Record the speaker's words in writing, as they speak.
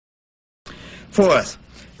Fourth,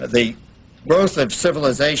 the growth of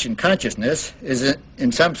civilization consciousness is in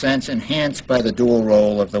some sense enhanced by the dual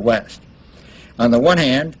role of the West. On the one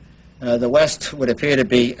hand, the West would appear to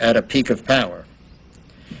be at a peak of power.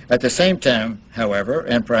 At the same time, however,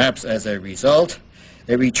 and perhaps as a result,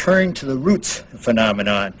 a return to the roots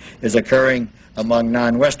phenomenon is occurring among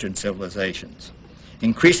non-Western civilizations.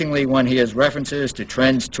 Increasingly, one hears references to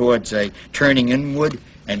trends towards a turning inward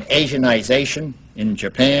and Asianization in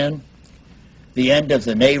Japan, the end of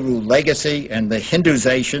the Nehru legacy and the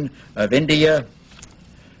Hinduization of India,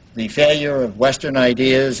 the failure of Western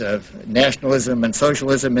ideas of nationalism and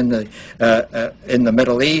socialism in the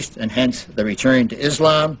Middle East, and hence the return to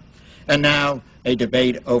Islam, and now a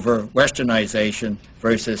debate over Westernization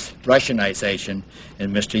versus Russianization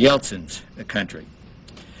in Mr. Yeltsin's country.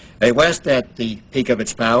 A West at the peak of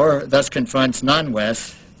its power thus confronts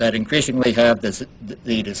non-Wests that increasingly have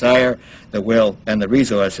the desire, the will, and the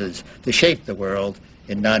resources to shape the world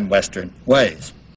in non-Western ways.